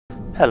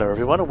Hello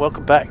everyone and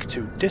welcome back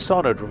to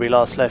Dishonored. Where we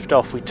last left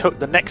off, we took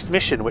the next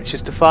mission, which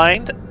is to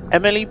find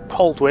Emily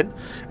Baldwin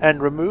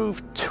and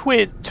remove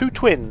two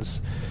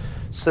twins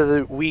so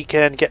that we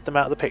can get them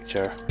out of the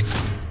picture.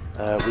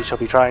 We shall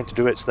be trying to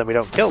do it so then we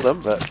don't kill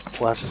them, but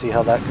we'll have to see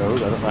how that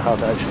goes. I don't know how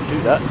to actually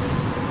do that.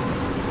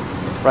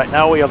 Right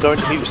now we are going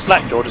to meet with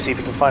Slackjaw to see if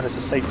he can find us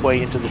a safe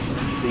way into the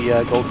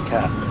Golden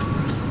Cat,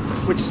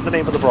 which is the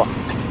name of the brothel.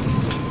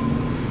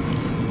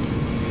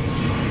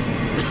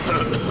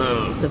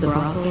 The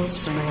brothels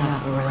spread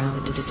out around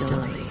the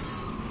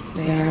distilleries.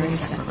 They are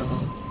inseparable.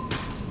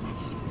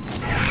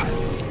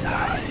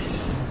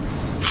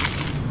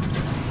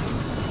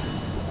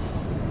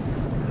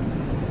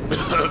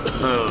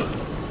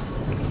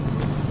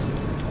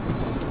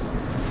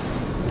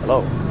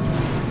 Hello.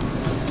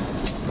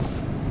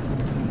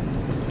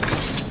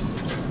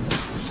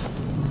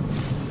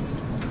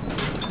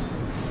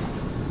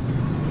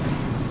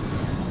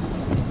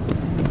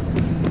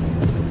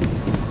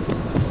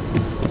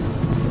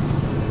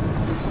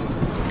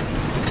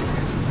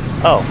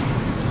 Oh,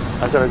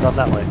 I was already gone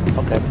that way.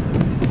 Okay.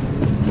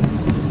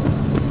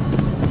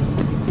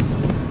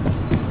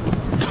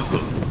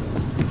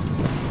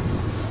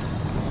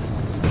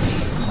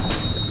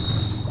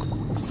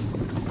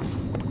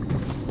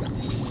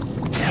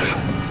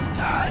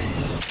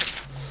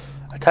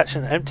 Attach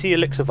an empty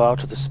elixir vial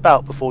to the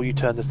spout before you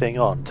turn the thing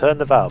on. Turn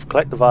the valve,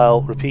 collect the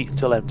vial, repeat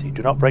until empty.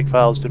 Do not break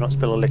vials, do not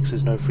spill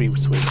elixirs, no free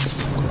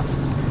sweets.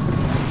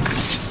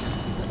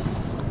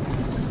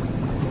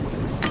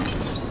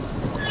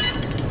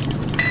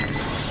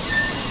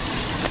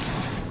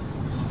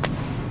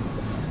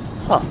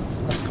 Huh,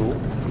 that's cool.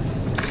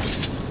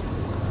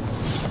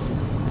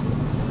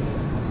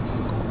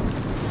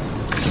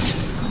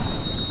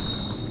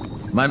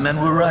 My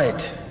men were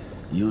right.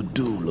 You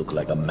do look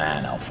like a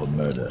man out for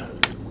murder.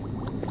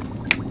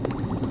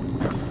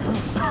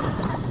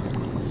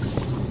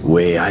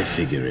 Way I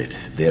figure it,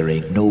 there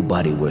ain't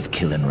nobody worth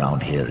killing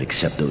around here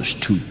except those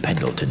two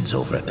Pendletons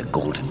over at the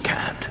Golden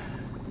Cat.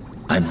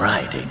 I'm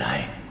right, ain't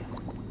I?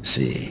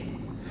 See,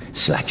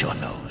 Slackjaw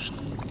knows.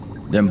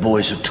 Them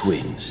boys are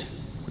twins.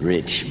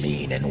 Rich,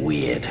 mean, and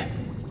weird.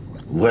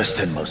 Worse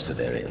than most of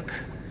their ilk.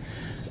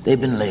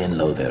 They've been laying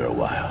low there a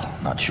while,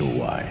 not sure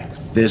why.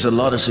 There's a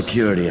lot of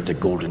security at the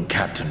Golden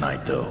Cat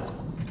tonight, though.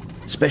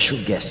 Special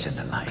guests and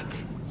the like.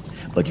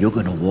 But you're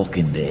gonna walk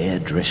in there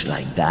dressed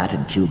like that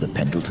and kill the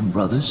Pendleton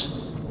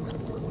brothers?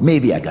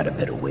 Maybe I got a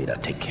better way to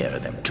take care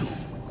of them, too.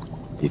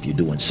 If you're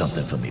doing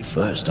something for me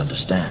first,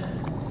 understand.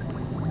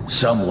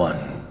 Someone,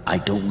 I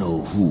don't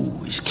know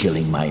who, is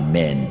killing my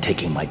men,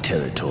 taking my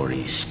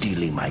territory,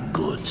 stealing my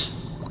goods.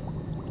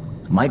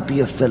 Might be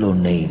a fellow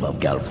named of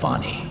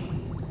Galvani.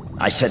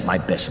 I sent my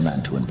best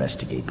man to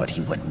investigate, but he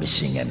went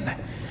missing and...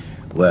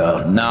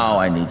 well, now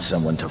I need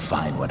someone to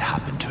find what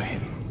happened to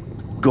him.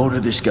 Go to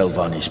this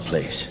Galvani's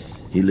place.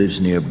 He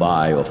lives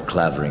nearby off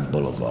Clavering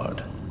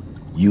Boulevard.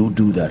 You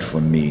do that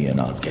for me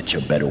and I'll get you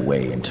a better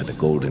way into the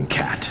Golden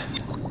Cat.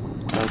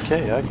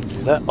 Okay, I can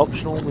do that.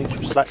 Optional means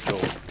from Slackjaw.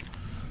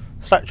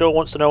 Slackjaw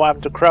wants to know what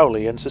happened to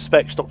Crowley and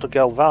suspects Dr.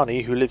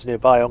 Galvani, who lives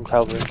nearby on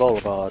Clavering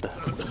Boulevard.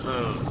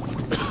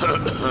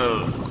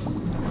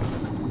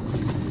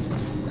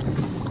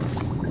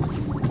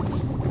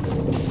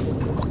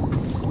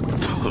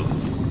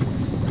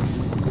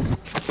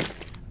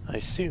 I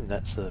assume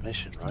that's the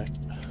mission, right?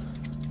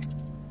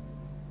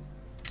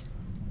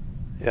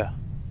 Yeah.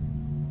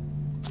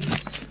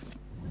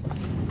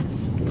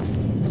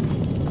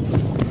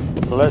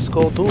 So let's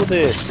go do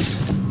this.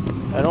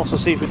 And also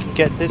see if we can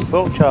get this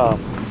bow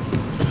charm.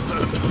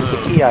 The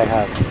key I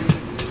have.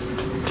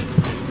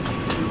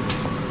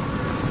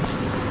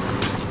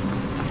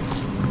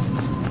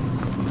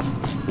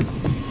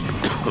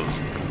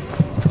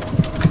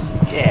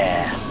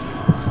 Yeah.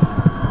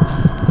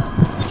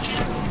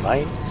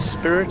 My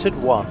spirited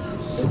one.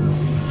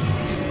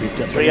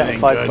 3 out of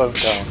 5 bone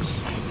charms.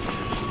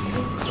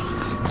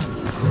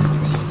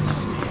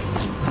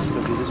 Let's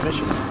go do this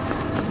mission.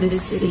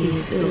 This city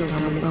is built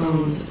on the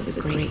bones of the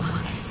Great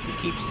Ones. You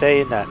keep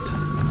saying that.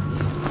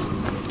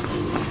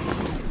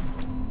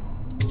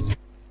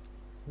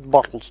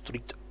 Bottle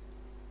Street.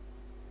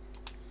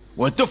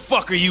 What the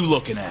fuck are you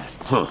looking at?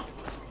 Huh.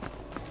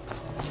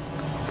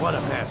 What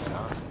a mess,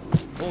 huh?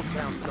 Whole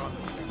town's gone.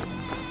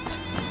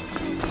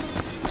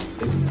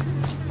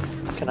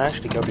 Can I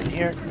actually go in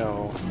here?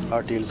 No.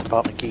 Our deal is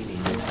about Makini.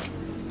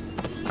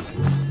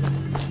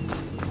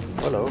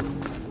 Hello.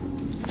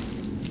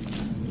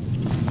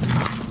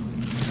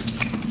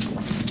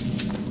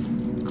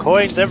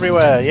 Coins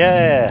everywhere,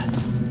 yeah!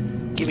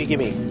 Gimme,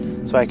 gimme.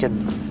 So I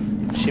can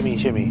shimmy,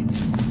 shimmy.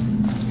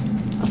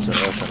 I'm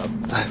sorry, I'll shut up.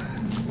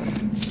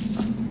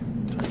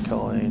 20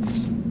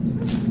 coins.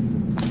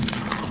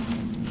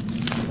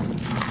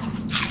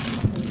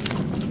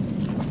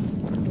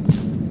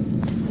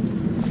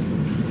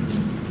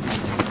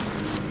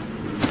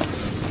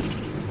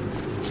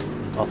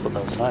 I thought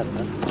that was an item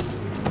then.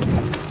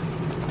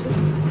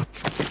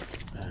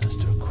 Let's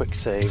do a quick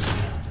save.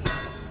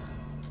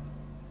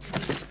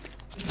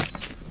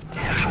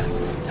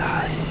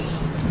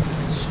 Nice.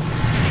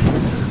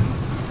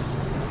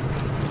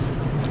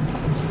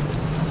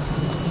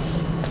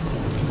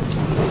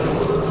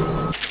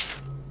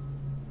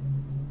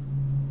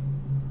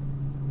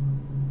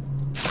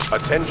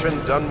 Attention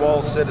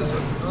Dunwall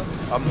citizen.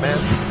 A man...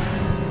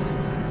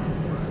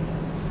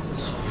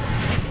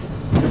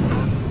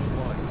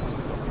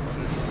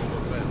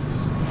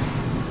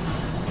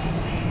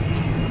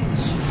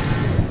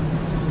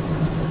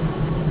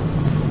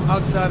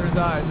 Outsider's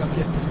eyes, I'm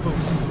getting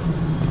spooked.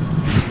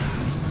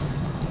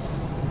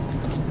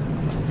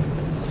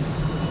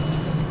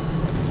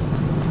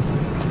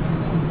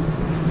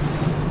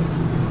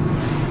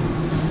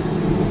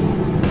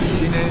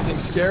 Seen anything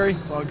scary?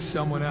 Bug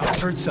someone else.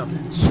 Heard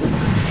something.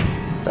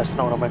 That's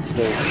not what I meant to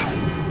do.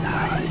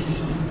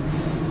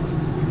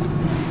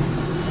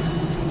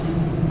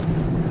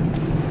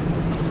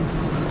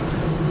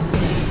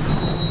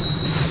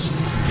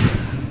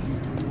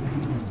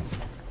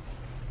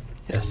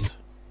 Yes.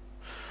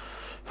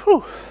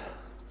 Whew.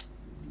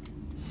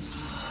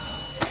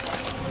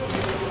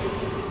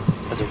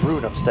 There's a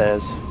rune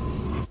upstairs.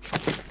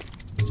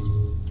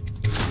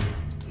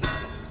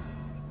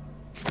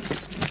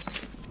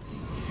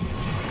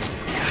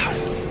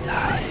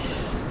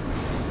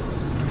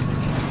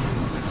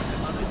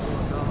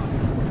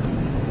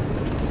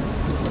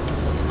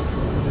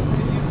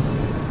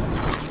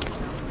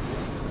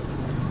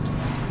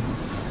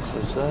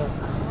 Close that.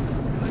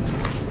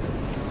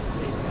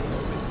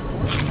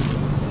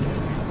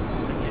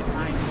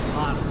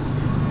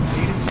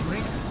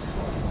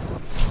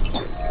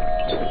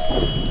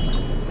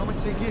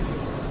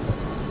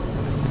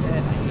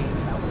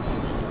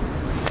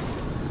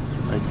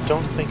 I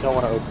don't think I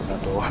want to open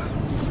that door.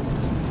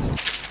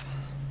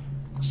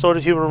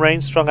 Assorted human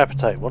remains, strong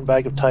appetite. 1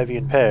 bag of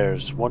Tyvian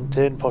pears. 1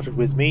 tin potted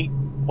with meat,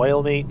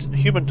 whale meat.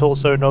 Human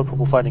torso, no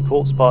trouble finding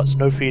court spots.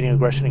 No feeding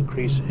aggression,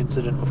 increased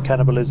incident of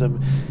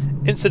cannibalism.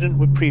 Incident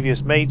with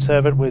previous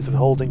maidservant with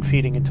withholding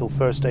feeding until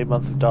first day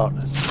month of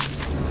darkness.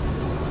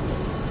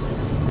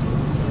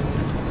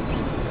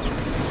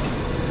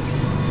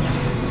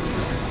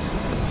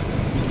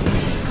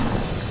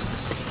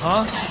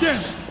 Huh?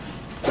 Damn it!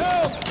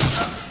 Help!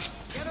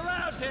 Get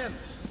around him!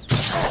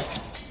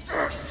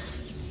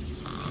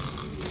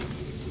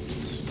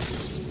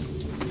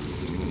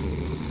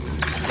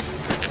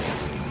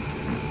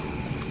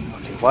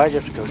 Okay, why'd you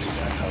have to go through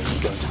that? I was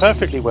going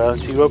perfectly well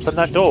until you opened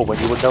that door when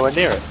you were nowhere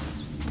near it.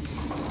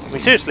 I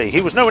mean, seriously,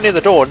 he was nowhere near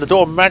the door and the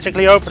door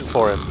magically opened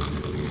for him.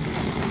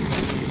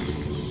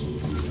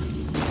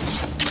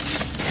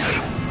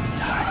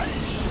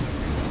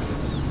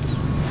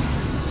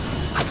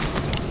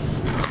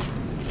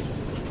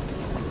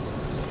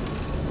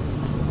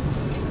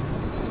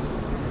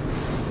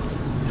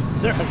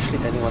 Is there actually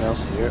anyone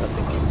else here? I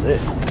think that's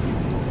it.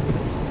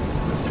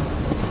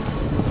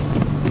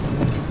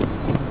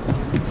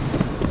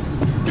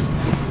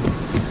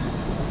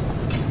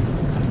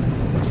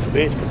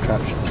 Weird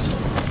contraptions.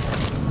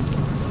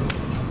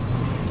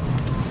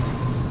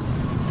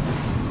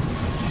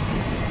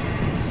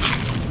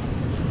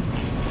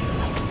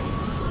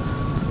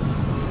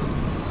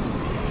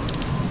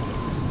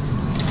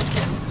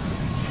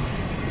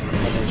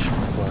 Ammunition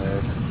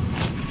required.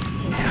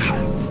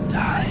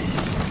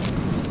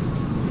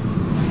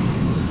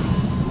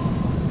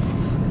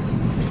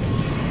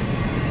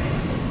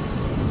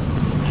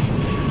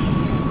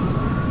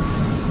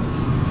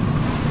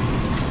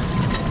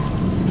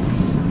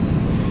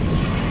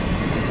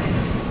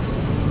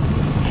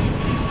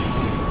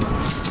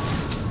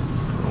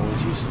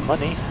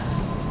 Money.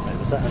 Wait,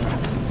 was that a...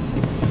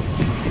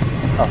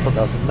 Oh, I thought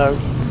that was a note.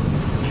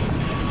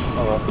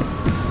 Oh well.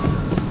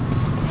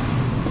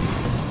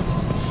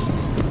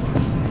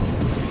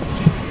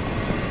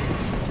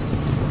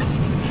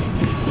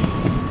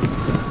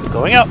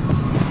 Going up!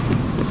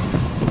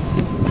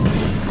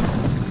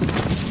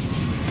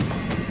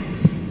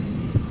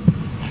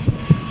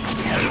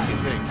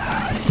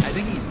 I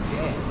think he's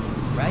dead,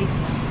 right?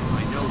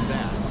 I know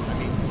that. I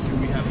mean, do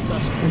we have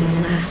suspects? When the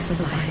last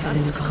survivor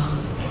is gone,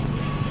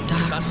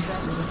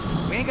 darkness will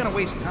fall. We ain't gonna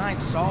waste time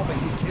solving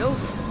who killed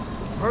him.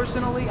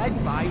 Personally,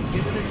 I'd buy you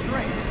give it a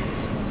drink.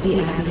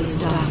 The abbey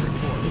is dark,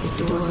 its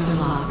doors are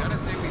locked,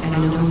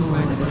 and no more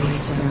of the great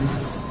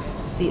sermons.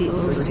 The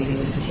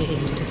overseers have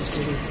taken to the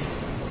streets.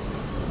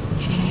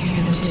 Can you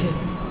hear the two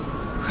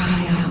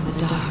crying out in the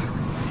dark?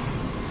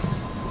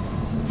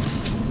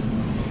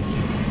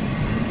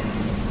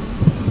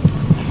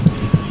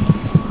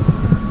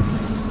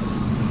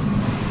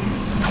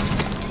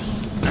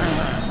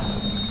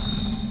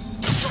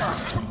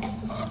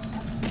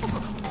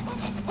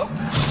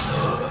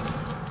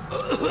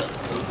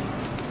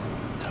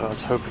 I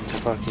was hoping to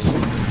fucking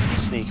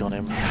sneak on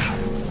him.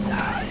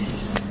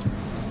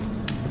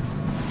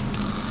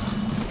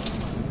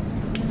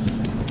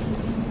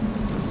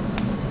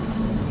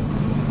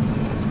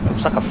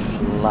 Looks like a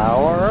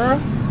flower?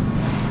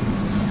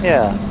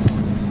 Yeah.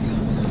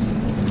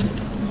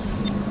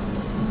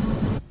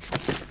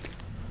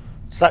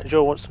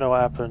 Slackjaw wants to know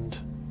what happened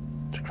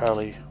to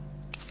Crowley.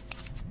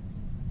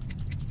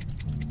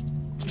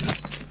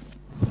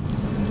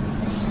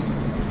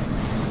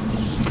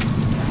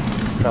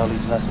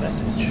 Crowley's last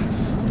message.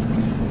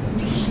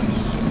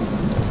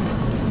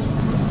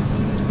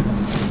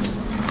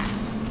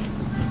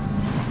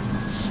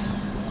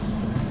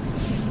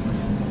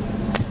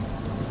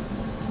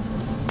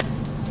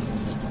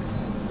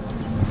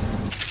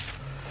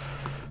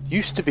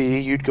 Used to be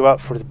you'd go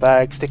out for the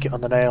bag, stick it on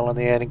the nail on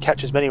the end, and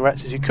catch as many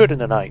rats as you could in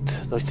the night.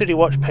 The city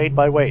watch paid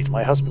by weight.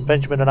 My husband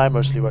Benjamin and I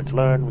mostly worked to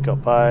learn. We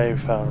got by,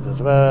 found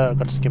got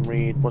to skim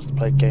read. Once the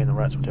plague came, the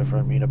rats were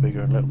different, meaner,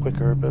 bigger, and a little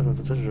quicker.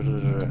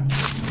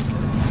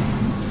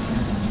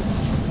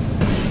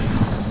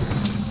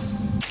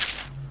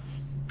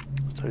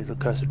 Study the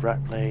cursed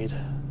rat blade.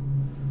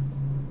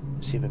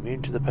 Seem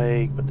immune to the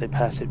plague, but they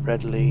pass it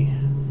readily.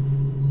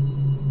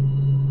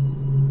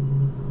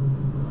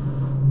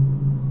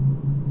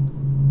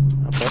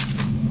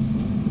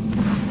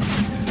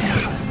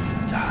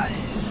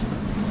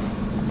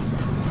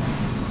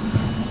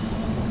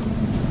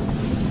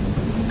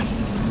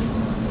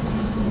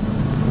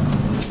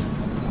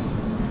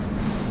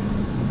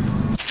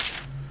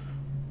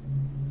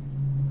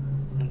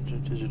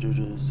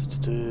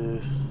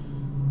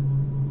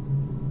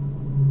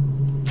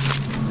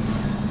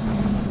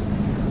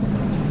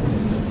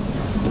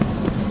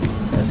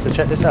 Let's go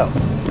check this out.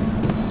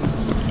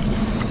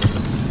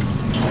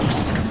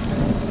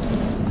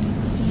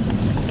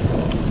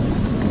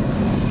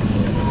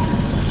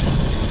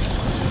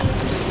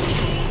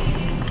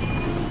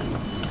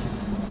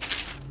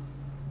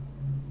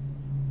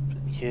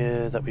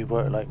 Here that we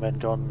work like men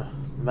gone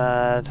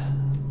mad.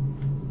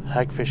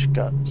 Hagfish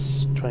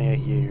guts, 28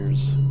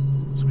 years.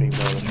 Screen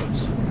roller shots.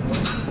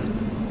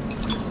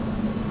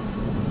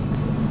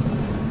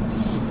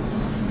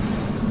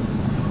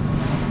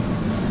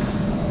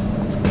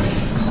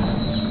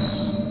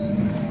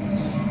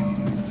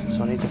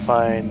 So I need to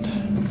find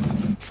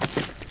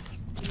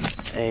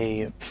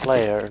a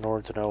player in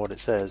order to know what it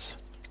says.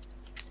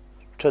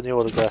 Turn the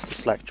autograph to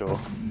Slackjaw.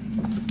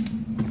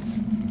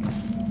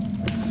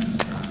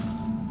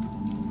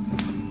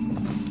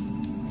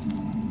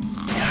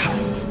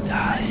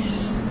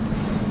 Nice.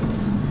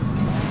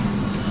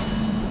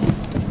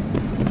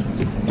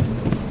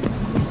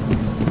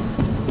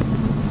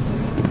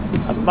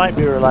 I might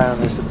be relying on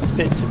this a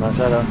bit too much,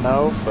 I don't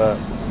know, but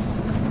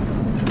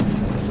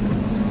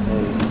hey,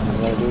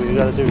 you gotta do what you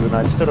gotta do, and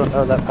I still don't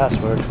know that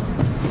password.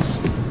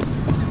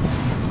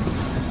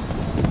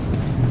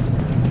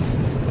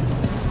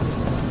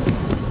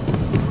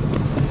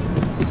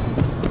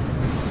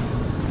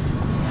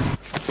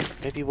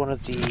 Maybe one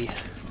of the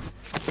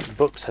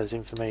books has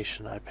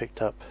information I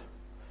picked up.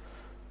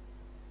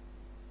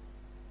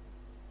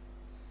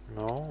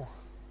 No.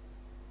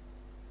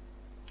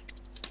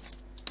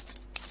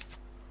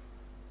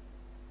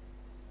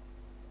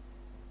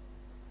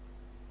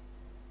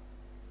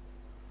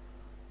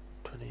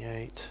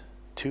 $28,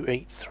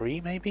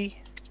 283 maybe?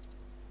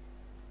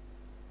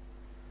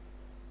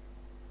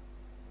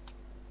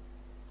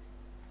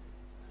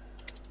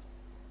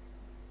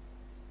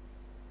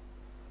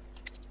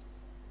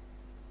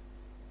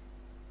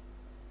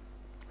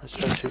 Let's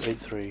try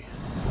 283.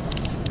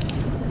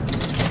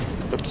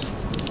 Oops.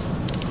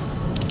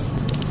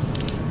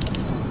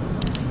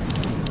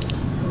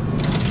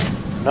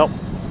 Nope.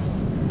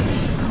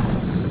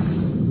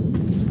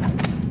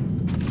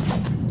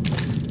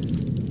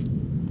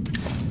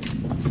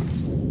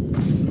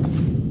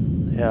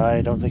 Yeah,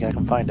 I don't think I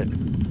can find it.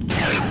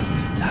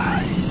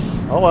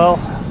 Nice. Oh well.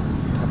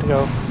 Time to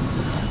go.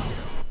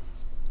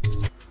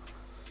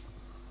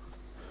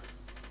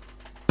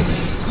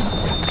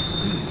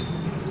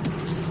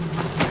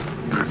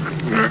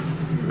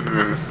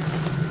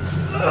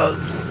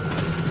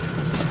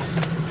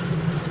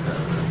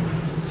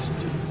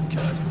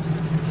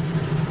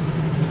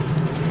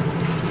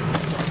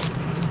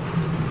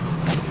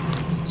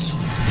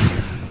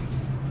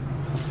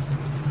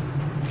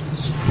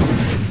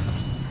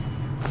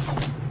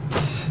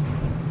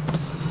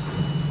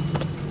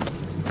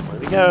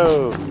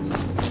 Go!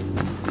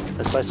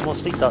 Let's buy some more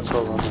sleep darts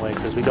while we're on the way,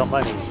 because we got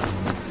money.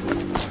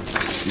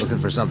 Looking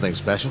for something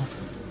special?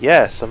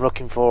 Yes, I'm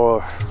looking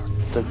for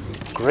the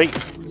great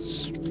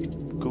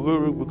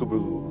Guru. I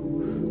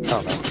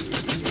don't know.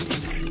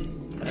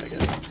 There we go.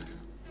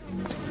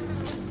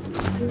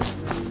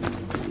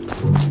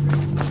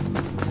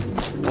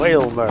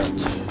 Whale Mert.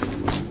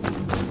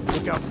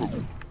 Look out for...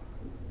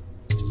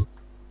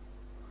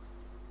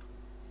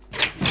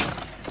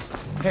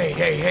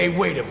 Hey,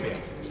 wait a bit.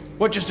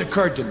 What just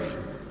occurred to me?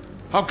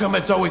 How come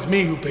it's always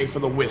me who pay for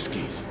the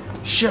whiskeys?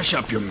 Shush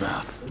up your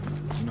mouth.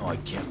 You know I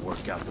can't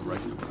work out the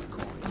right number of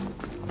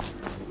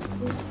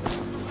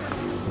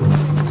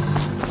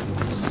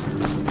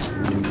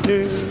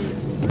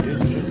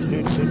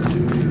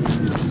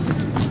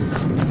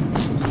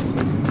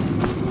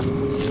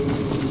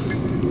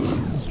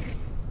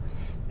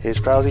Here's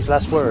Krause's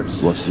last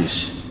words. What's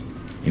this?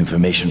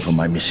 Information from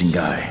my missing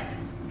guy.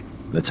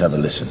 Let's have a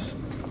listen.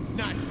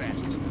 Not bad.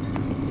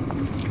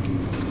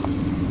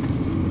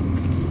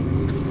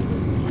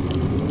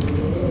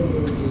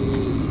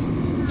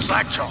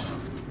 Slackjaw,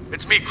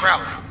 it's me,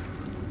 Crowley.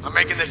 I'm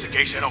making this in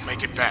case I don't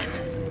make it back.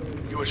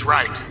 He was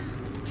right.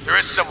 There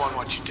is someone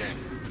wants you dead.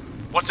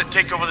 Wants to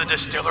take over the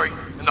distillery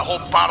and the whole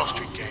Bottle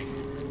Street gang.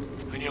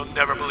 And you'll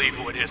never believe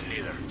who it is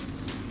neither.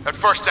 At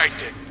first I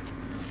did.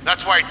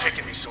 That's why it's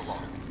taken me so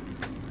long.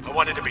 I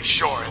wanted to be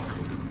sure and...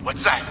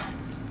 What's that?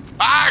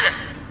 Ah!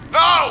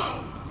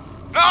 No!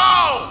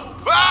 No!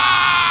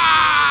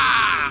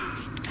 Ah!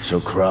 So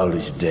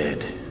Crowley's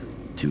dead.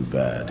 Too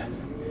bad.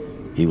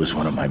 He was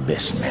one of my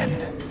best men.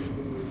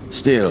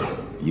 Still,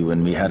 you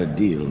and me had a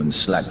deal, and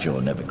Slackjaw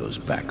never goes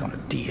back on a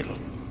deal.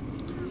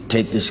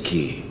 Take this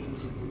key.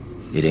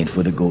 It ain't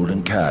for the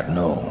Golden Cat,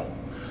 no.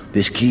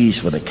 This key's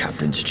for the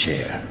captain's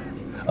chair.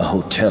 A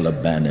hotel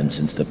abandoned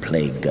since the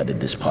plague gutted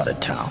this part of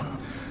town.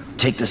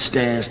 Take the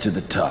stairs to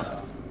the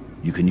top.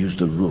 You can use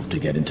the roof to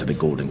get into the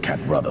Golden Cat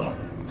brothel.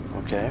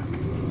 Okay.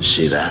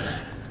 See that?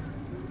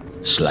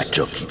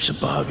 Slackjaw keeps a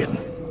bargain.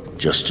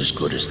 Just as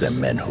good as the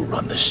men who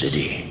run the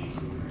city.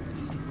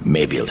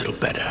 Maybe a little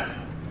better.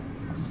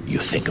 You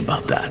think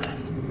about that.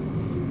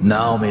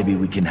 Now maybe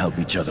we can help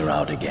each other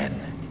out again.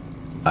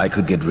 I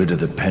could get rid of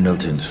the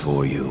Pendletons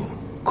for you.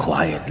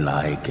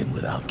 Quiet-like and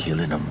without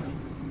killing them.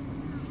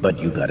 But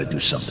you gotta do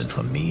something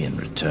for me in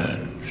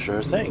return.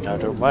 Sure thing, I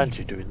don't mind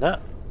you doing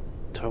that.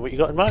 Tell me what you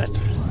got in mind.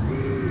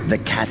 The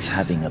Cat's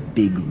having a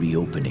big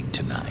reopening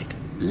tonight.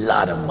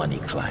 Lot of money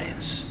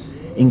clients.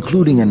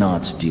 Including an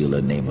arts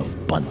dealer named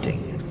of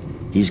Bunting.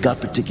 He's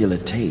got particular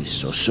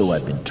tastes, or so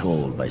I've been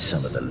told by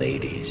some of the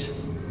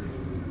ladies.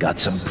 Got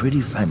some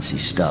pretty fancy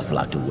stuff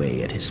locked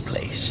away at his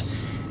place.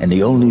 And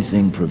the only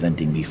thing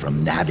preventing me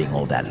from nabbing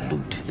all that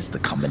loot is the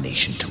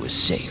combination to his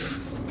safe.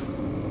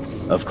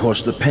 Of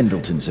course, the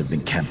Pendletons have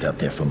been camped out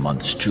there for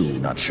months too,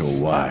 not sure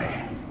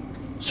why.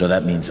 So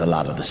that means a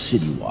lot of the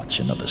City Watch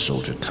and other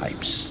soldier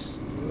types.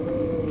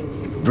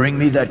 Bring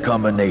me that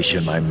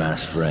combination, my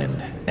masked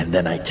friend, and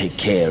then I take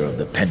care of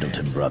the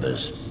Pendleton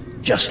brothers.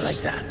 Just like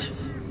that.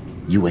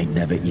 You ain't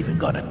never even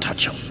gonna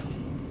touch them.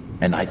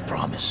 And I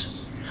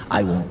promise,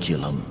 I won't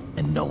kill them,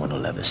 and no one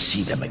will ever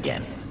see them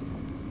again.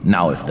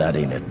 Now if that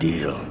ain't a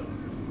deal,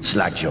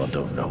 Slackjaw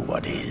don't know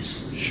what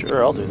is.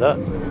 Sure, I'll do that.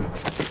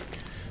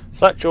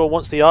 Slackjaw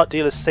wants the art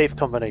dealer's safe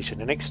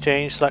combination. In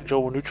exchange, Slackjaw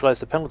will neutralize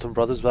the Pendleton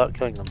brothers without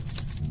killing them.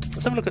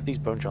 Let's have a look at these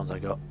bone charms I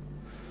got.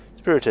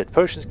 Spirited.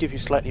 Potions give you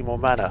slightly more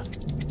mana.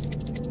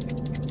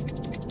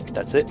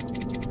 That's it.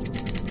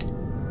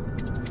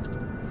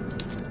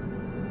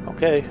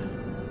 Okay.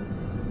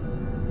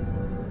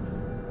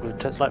 With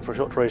intense light for a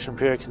short duration,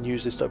 Imperial can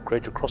use this to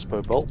upgrade your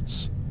crossbow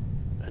bolts.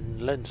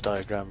 And lens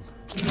diagram.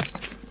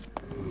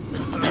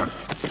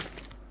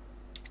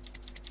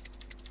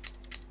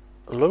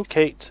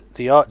 Locate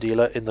the art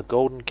dealer in the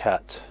Golden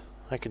Cat.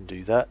 I can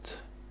do that.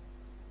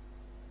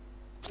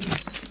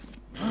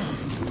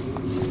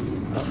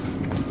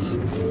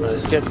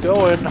 Let's get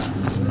going.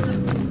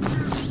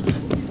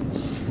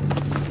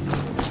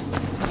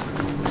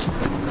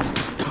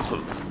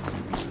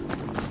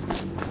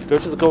 Go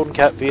to the Golden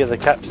Cat via the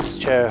Captain's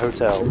Chair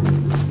Hotel.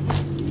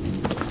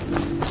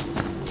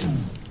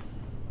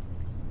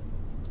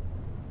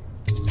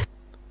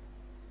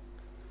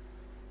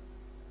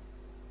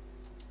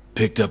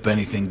 Picked up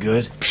anything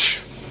good?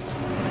 Psh.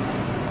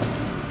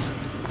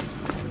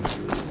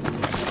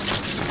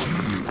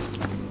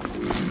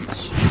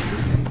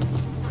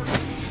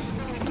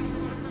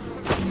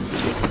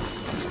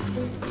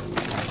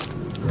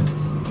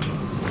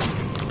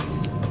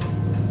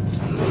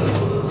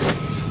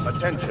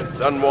 Attention,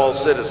 Dunwall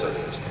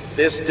citizens.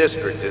 This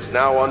district is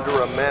now under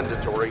a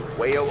mandatory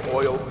whale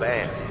oil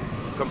ban.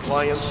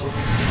 Compliance will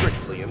be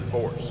strictly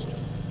enforced.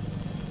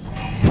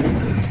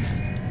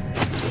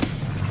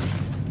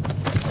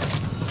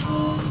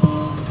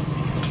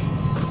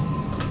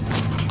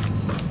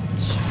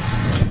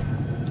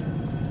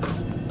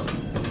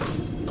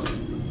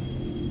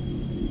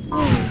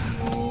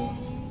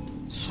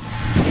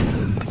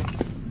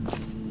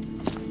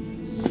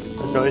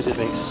 The noise it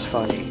makes is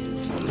funny.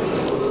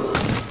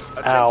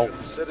 Attention,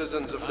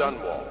 citizens of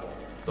Dunwall.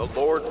 The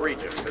Lord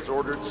Regent has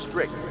ordered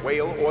strict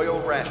whale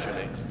oil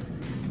rationing.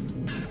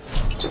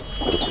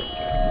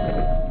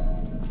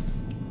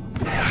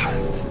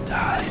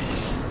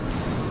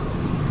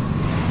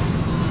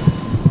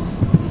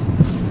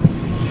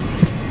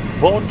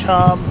 Bone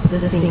charm.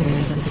 The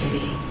fingers of the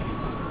city.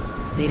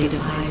 They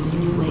devise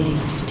new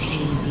ways to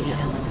tame the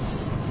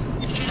elements.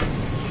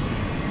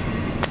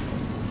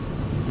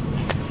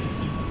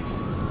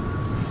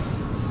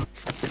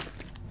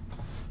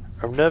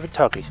 Unnerving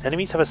target.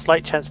 Enemies have a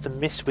slight chance to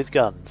miss with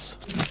guns.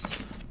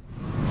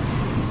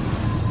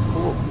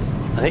 Ooh.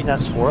 I think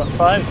that's 4 out of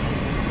 5.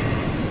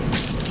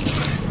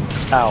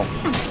 Ow.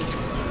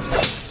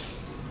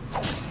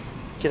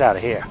 Get out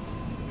of here.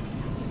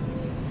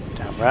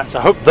 Damn rats.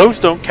 I hope those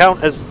don't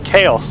count as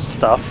chaos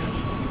stuff.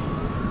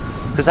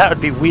 Because that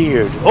would be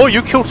weird. Oh,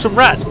 you killed some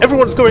rats!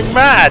 Everyone's going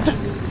mad!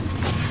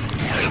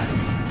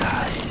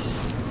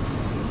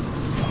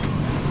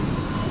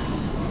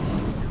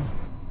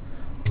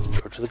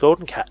 Go to the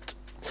Golden Cat.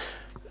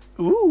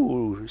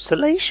 Ooh,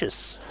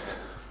 salacious.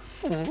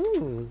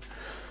 The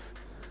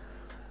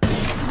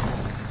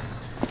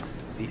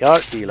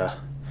art dealer.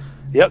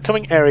 The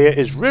upcoming area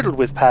is riddled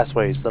with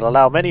pathways that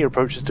allow many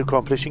approaches to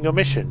accomplishing your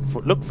mission.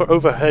 Look for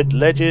overhead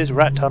ledges,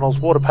 rat tunnels,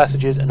 water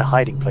passages, and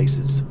hiding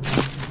places.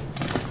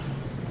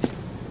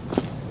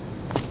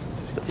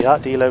 We've got the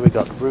art dealer, we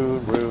got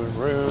rune.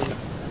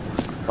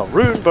 Got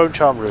rune, bone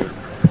charm rune.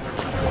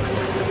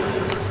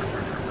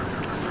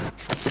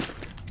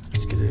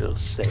 we'll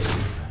save.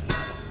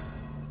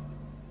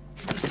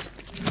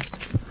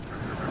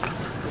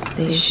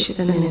 They ship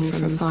them in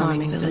from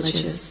farming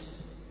villages,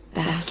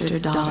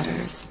 bastard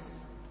daughters,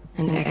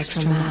 and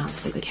extra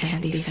mouths that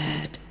can't be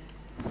fed.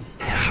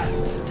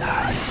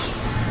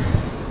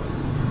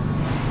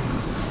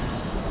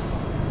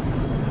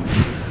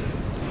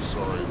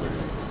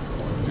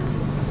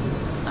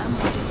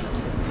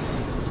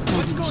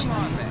 What's going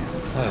on there?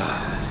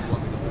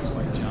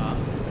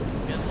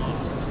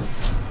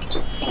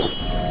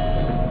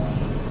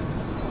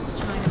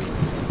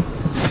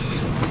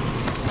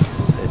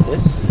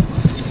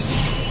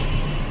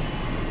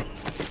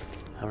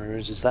 How many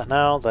rooms is that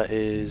now? That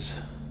is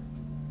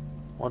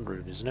 1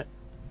 room, isn't it?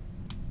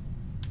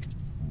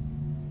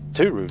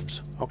 2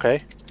 rooms.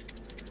 Okay.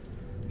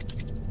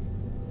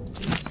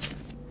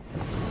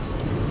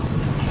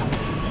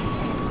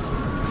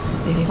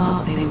 They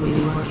thought they would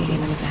be working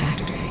in the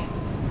factory.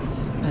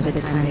 By the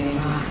time they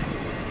arrived,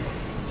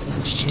 it's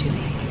much too late.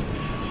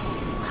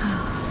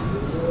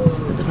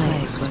 The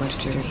plague swept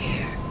through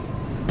here.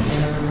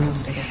 There are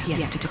rooms they have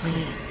yet to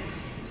clean.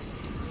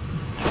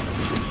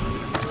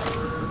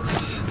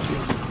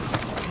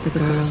 The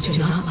girls do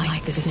not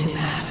like this new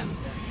madam.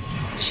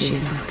 She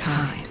is not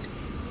kind.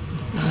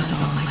 Not at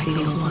all like the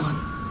old one.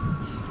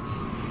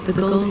 The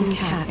Golden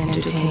Cat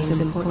entertains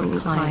important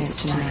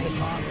clients tonight.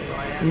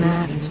 The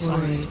madam is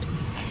worried.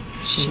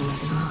 She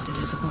must not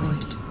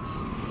disappoint.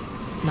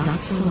 Not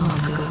so long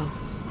ago,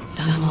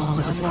 Dunwall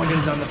was a Warnings on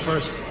the palace.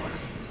 first floor.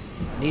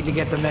 Need to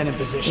get the men in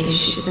position. They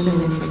ship them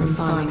in from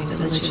farming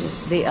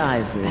villages, The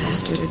ivory.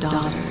 bastard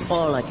daughters,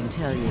 All I can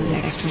tell you and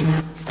is extra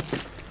mouths.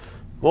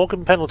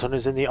 Morgan Pendleton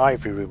is in the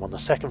ivory room on the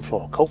 2nd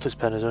floor. Cultist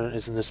Pendleton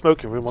is in the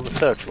smoking room on the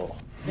 3rd floor.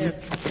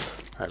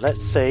 Right,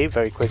 let's save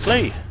very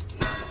quickly.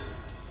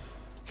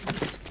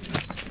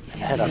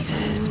 And head up.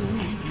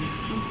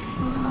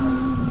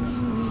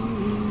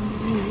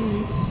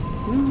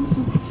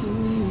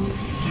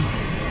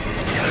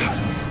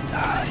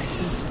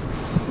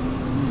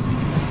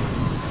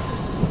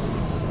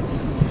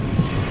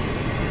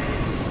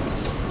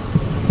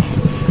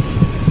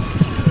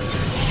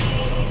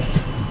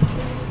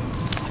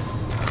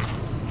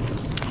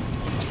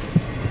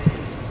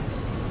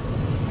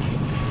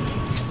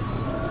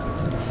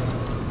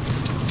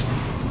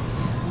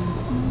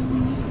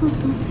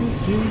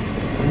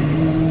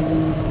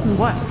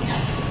 What?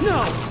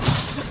 No!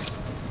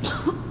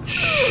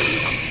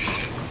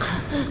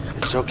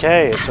 It's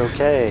okay, it's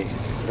okay.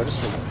 Go to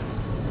sleep.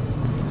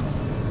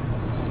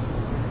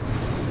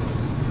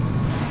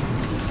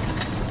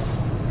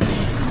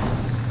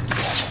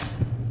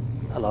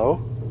 Hello?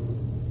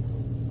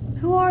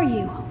 Who are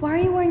you? Why are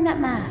you wearing that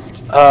mask?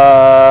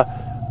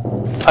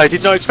 I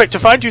did not expect to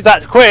find you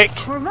that quick!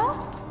 Corvo?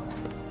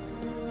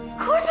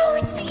 Corvo,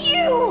 it's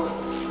you!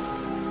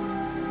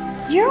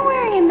 You're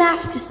wearing a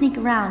mask to sneak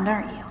around,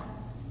 aren't you?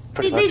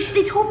 Pretty much.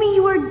 They told me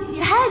you were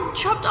head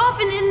chopped off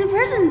and in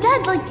prison,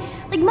 dead, like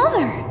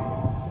Mother.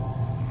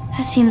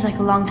 That seems like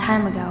a long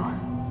time ago.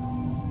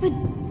 But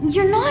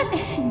you're not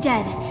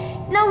dead.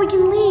 Now we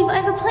can leave. I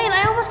have a plan.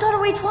 I almost got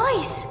away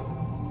twice.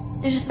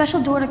 There's a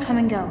special door to come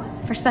and go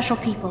for special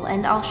people,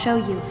 and I'll show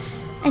you.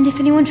 And if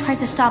anyone tries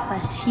to stop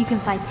us, you can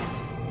fight them.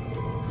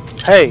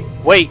 Hey,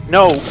 wait,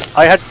 no,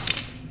 I had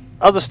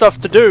other stuff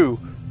to do.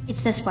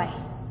 It's this way.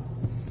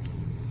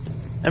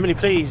 Emily,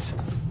 please.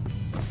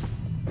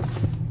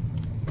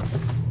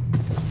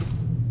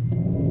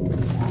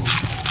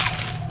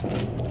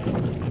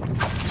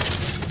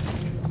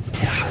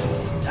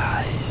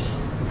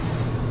 Nice.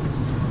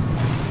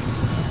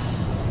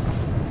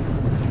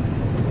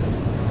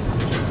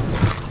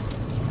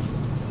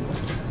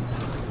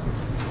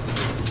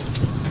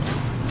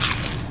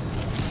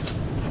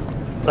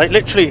 Like,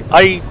 literally,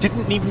 I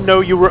didn't even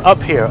know you were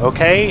up here,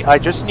 okay? I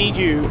just need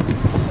you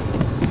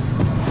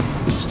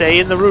to stay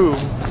in the room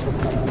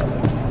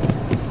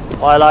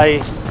while I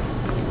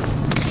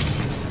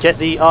get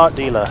the art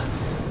dealer,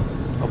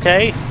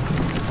 okay?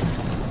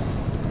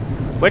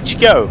 Where'd she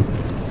go?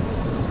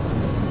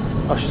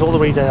 Oh, she's all the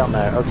way down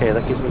there. Okay,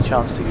 that gives me a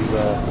chance to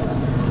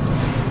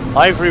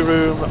ivory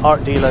room,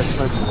 art dealer,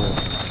 smoking room.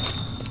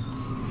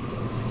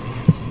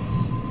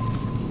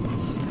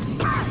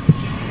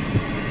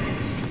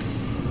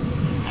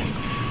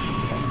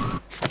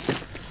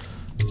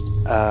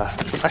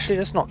 Actually,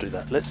 let's not do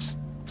that. Let's...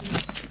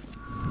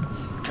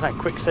 Can I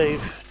quick save?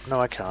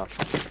 No, I can't.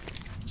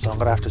 So I'm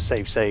gonna have to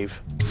save.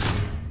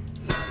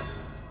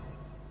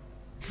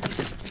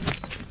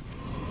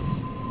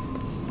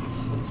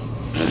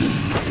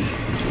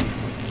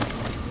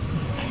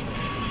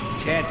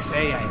 Can't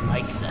say I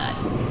like that.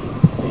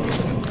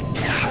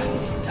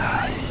 That's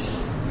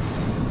nice.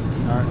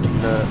 Art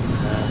dealer,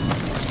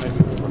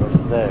 maybe one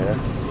over there.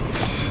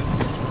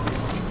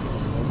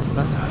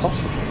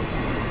 Possible.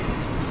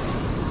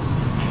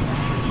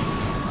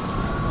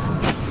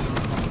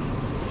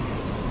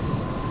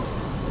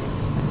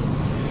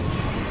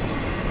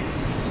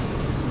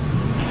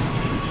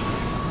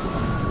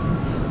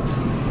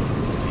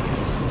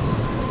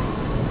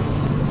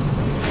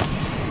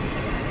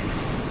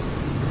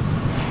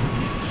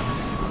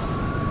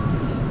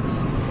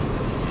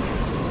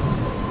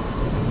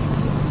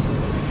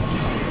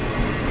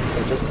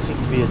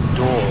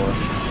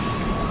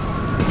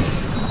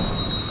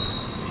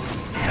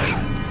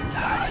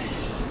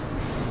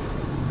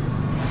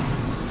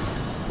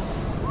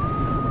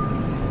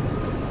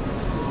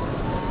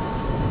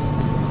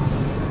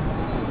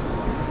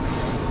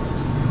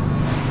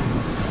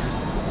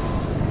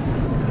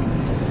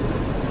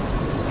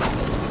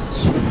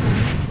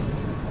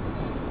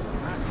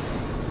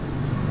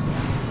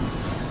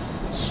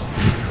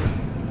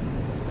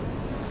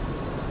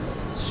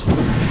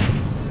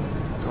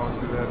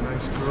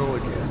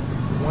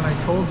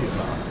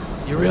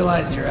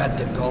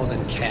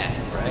 golden cat,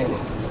 right?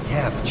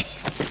 Yeah, but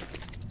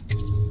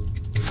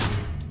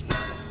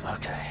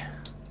Okay.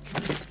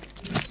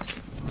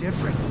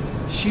 different.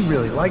 She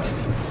really likes me.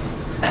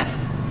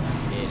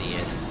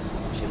 Idiot.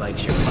 She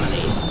likes your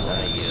money,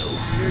 not you.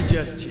 You're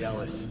just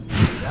jealous.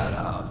 Shut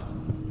up.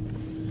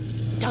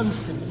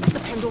 Dunstan, the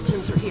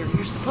Pendletons are here.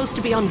 You're supposed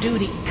to be on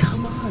duty.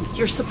 Come on.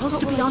 You're supposed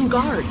to be on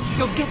guard.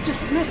 You'll get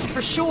dismissed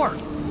for sure.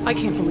 I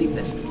can't believe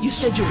this. You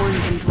said you weren't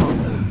even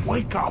drunk.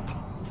 Wake up.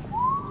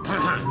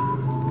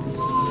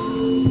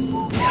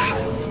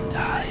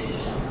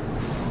 Dies.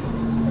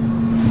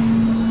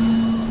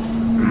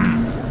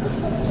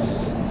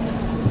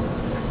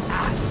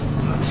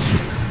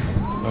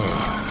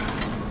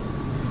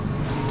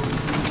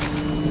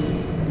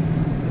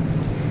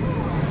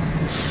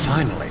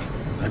 Finally.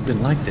 I've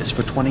been like this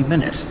for 20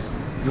 minutes.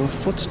 Your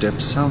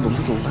footsteps sound a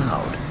little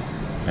loud.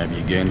 Have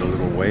you gained a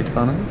little weight,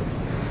 Bunny?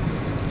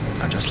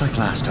 Now, just like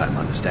last time,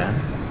 understand?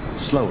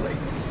 Slowly,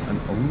 and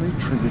only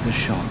trigger the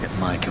shock at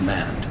my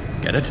command.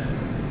 Get it?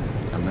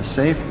 And the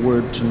safe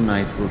word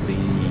tonight will be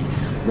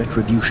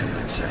retribution,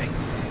 let's say.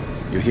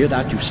 You hear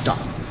that? You stop.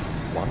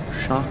 One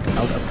shot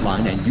out of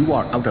line, and you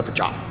are out of a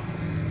job.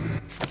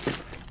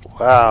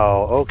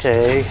 Wow,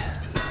 okay.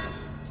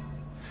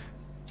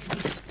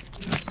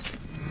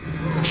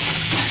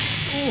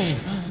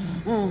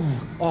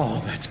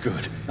 Oh, that's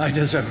good. I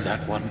deserve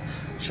that one.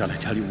 Shall I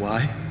tell you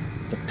why?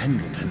 The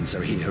Pendletons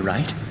are here,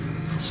 right?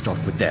 I'll start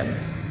with them.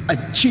 I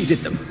cheated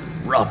them,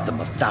 robbed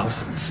them of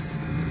thousands.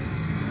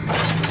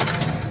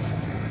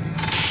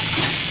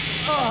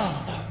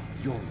 Oh,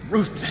 you're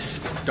ruthless.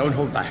 Don't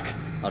hold back.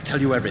 I'll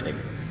tell you everything.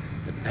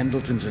 The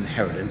Pendletons'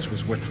 inheritance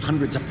was worth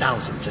hundreds of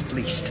thousands at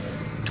least.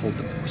 I told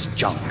them it was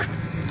junk.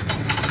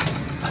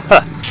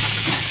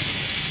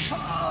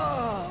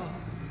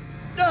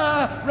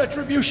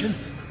 Retribution!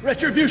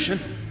 Retribution!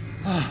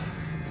 Ah,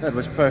 that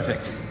was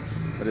perfect.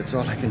 But it's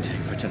all I can take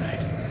for tonight.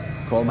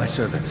 Call my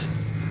servants.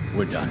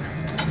 We're done.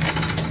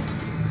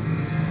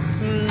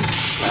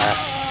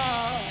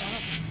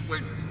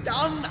 We're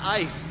done,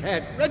 I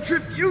said.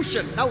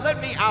 Retribution! Now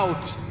let me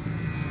out!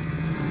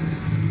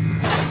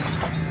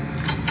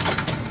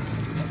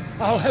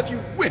 I'll have you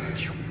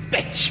whipped, you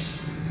bitch!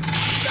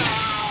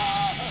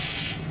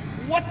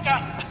 What the?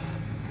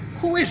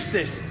 Who is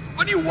this?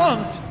 What do you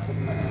want?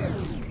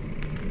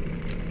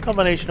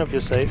 Combination of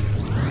your safe.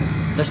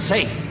 The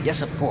safe,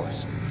 yes, of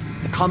course.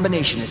 The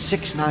combination is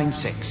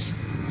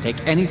 696. Take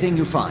anything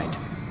you find.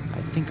 I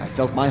think I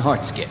felt my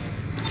heart skip.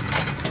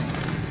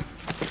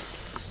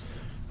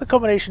 The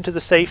combination to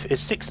the safe is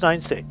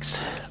 696.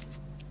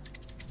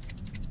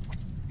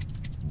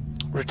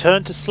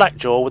 Return to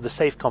Slackjaw with the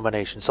safe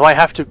combination. So I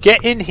have to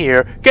get in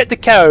here, get the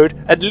code,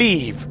 and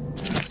leave.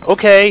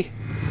 Okay.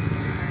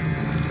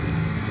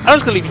 I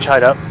was gonna leave you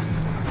tied up.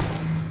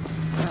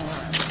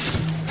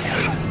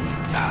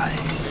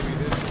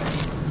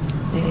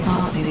 They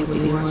thought they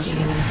would be working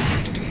in a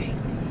factory.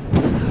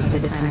 By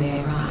the time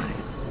they arrive,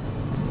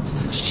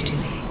 it's much too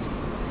late.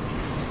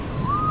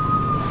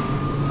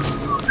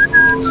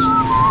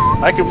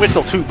 I can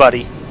whistle too,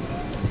 buddy.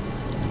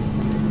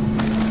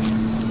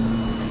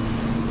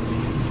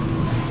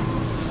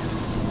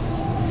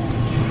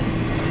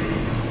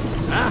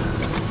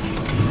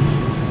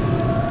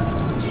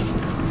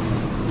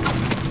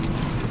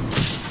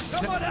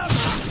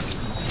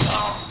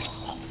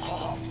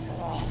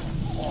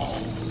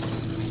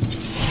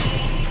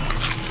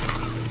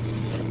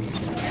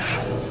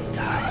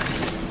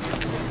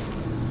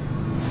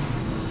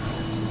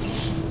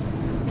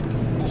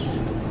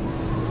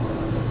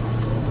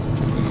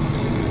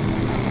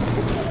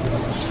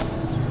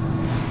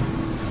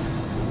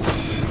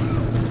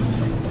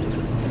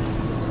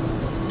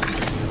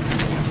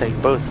 Take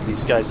both of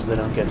these guys so they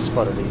don't get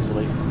spotted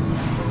easily.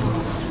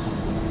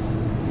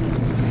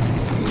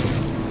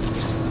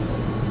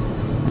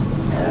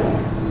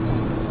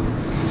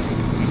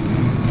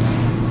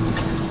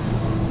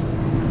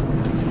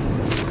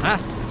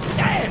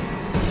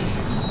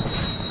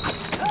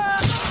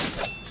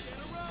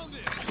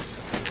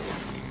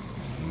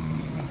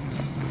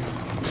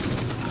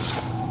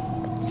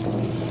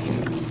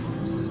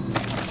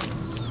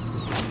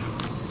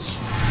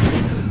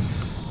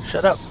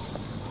 Shut up.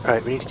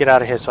 Alright, we need to get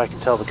out of here so I can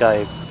tell the guy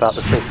about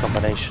the safe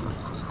combination.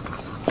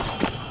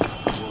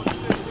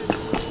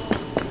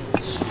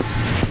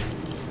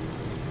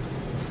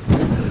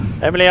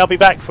 Emily, I'll be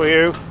back for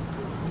you.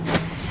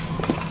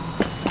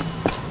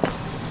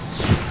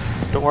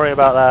 Don't worry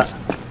about that.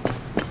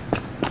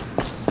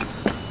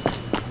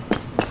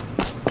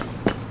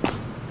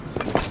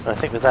 I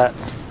think with that,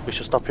 we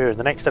shall stop here. In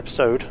the next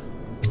episode,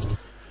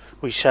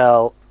 we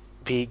shall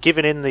be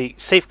given in the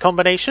safe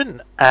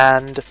combination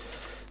and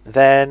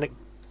then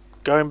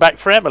going back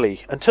for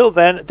Emily. Until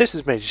then, this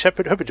is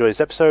Majorshepard. Hope you enjoyed this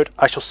episode.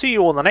 I shall see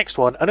you all in the next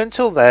one, and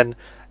until then,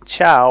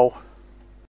 ciao.